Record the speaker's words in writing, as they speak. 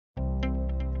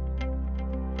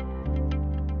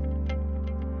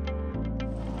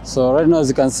So right now, as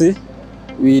you can see,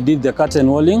 we did the curtain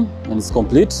walling and it's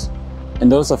complete.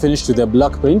 And also finished with the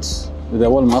black paint with the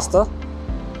wall master.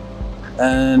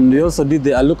 And we also did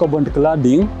the aluka bond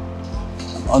cladding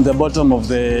on the bottom of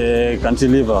the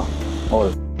cantilever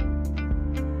wall.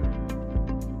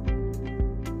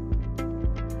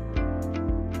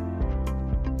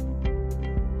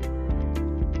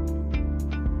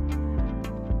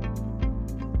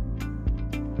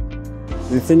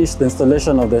 We finished the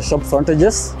installation of the shop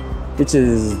frontages, which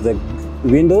is the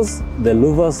windows, the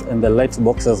louvers, and the light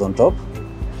boxes on top.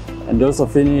 And we also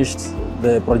finished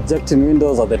the projecting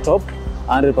windows at the top,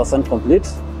 100% complete.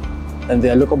 And the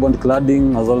aluka bond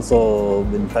cladding has also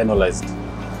been finalized.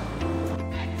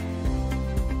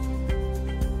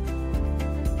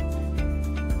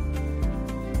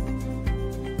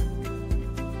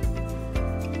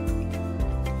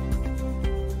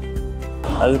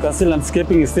 As you can see,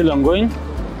 landscaping is still ongoing,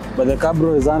 but the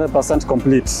cabro is 100%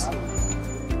 complete.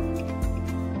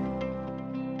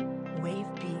 Wave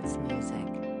Beats music.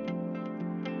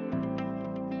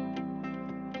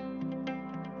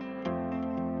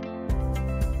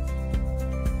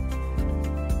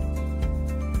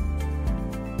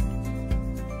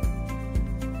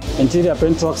 Interior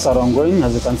paint works are ongoing,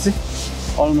 as you can see,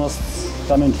 almost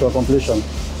coming to a completion.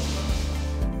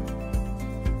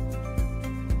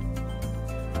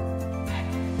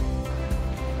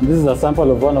 This is a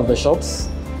sample of one of the shops.